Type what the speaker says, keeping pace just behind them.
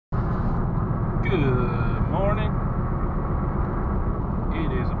Good morning. It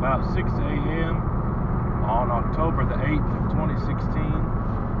is about 6 a.m. on October the 8th of 2016,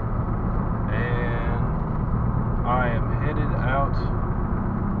 and I am headed out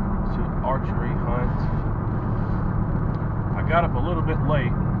to archery hunt. I got up a little bit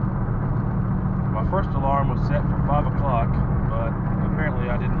late. My first alarm was set for 5 o'clock, but apparently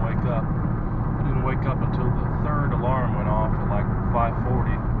I didn't wake up. I didn't wake up until the third alarm went off at like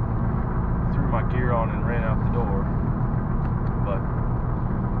 5:40. Threw my gear on and ran out the door. But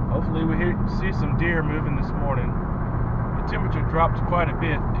hopefully we see some deer moving this morning. The temperature dropped quite a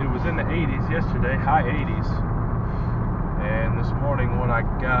bit. It was in the 80s yesterday, high 80s. And this morning when I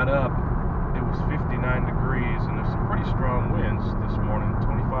got up, it was 59 degrees, and there's some pretty strong winds this morning,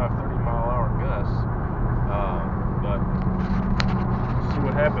 25-30 mile-an-hour gusts. But we'll see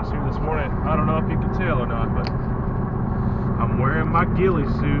what happens here this morning. I don't know if you can tell or not, but I'm wearing my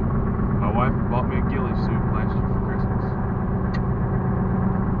ghillie suit. My wife bought me a ghillie suit last year for Christmas.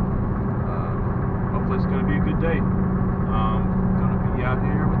 Hopefully it's going to be a good day. I'm going to be out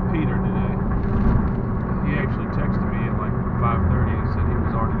here with Peter today. He actually texted me at like 5:30 and said he was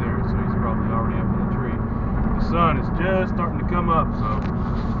already there, so he's probably already up in the tree. The sun is just starting to come up, so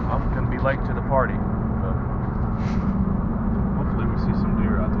I'm going to be late to the party. But hopefully we see some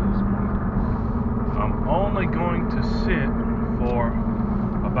deer out there this morning. I'm only going to sit for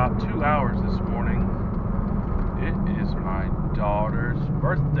about 2 hours this morning. It is my daughter's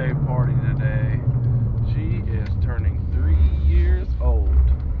birthday party today. She is turning 3 years old,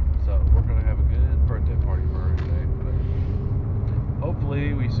 so we're gonna have a good birthday party for her today. But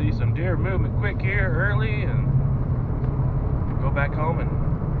hopefully we see some deer movement quick here early and go back home and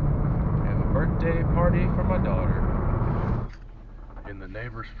have a birthday party for my daughter. In the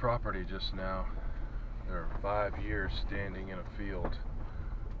neighbor's property just now, there are 5 years standing in a field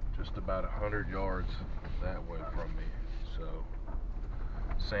just about 100 yards that way from me. So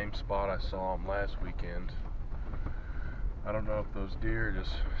same spot I saw them last weekend. I don't know if those deer are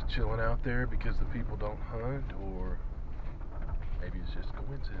just chilling out there because the people don't hunt, or maybe it's just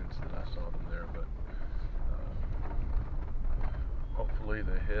coincidence that I saw them there. But hopefully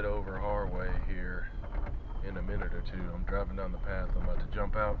they head over our way here in a minute or two. I'm driving down the path. I'm about to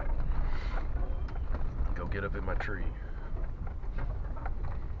jump out, go get up in my tree.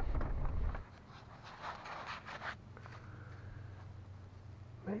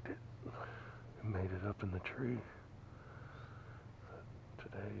 Made it up in the tree.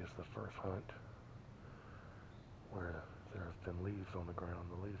 Today is the first hunt where there have been leaves on the ground.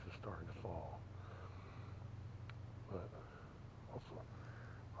 The leaves are starting to fall. But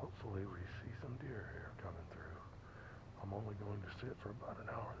hopefully we see some deer here coming through. I'm only going to sit for about an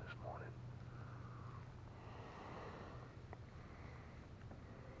hour this morning.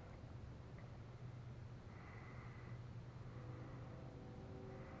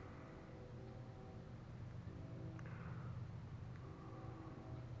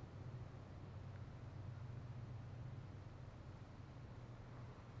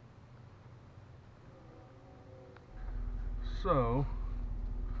 So,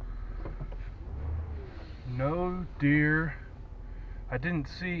 no deer. I didn't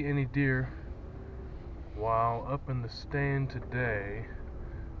see any deer while up in the stand today.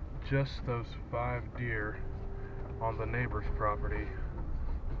 Just those 5 deer on the neighbor's property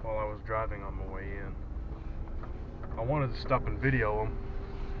while I was driving on my way in. I wanted to stop and video them,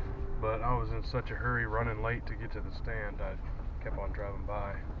 but I was in such a hurry running late to get to the stand, I kept on driving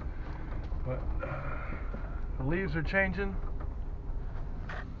by. But the leaves are changing.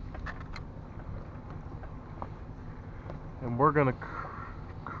 And we're gonna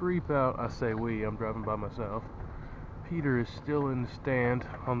creep out. I say we, I'm driving by myself. Peter is still in the stand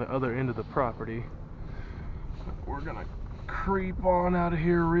on the other end of the property. We're gonna creep on out of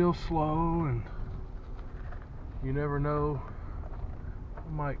here real slow, and you never know, I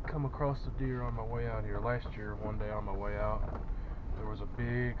might come across a deer on my way out here. Last year, one day on my way out, there was a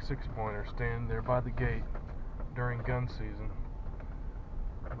big 6-pointer standing there by the gate during gun season.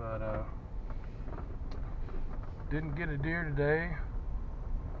 But didn't get a deer today.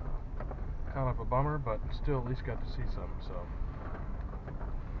 Kind of a bummer, but still at least got to see some. So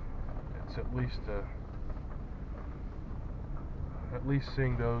it's at least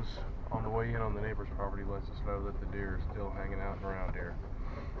seeing those on the way in on the neighbor's property lets us know that the deer are still hanging out and around here.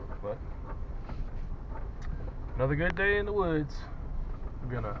 But another good day in the woods. I'm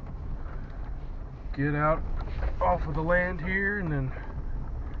gonna get out off of the land here and then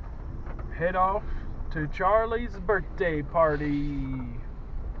head off to Charlie's birthday party.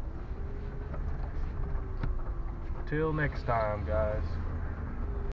 Till next time, guys.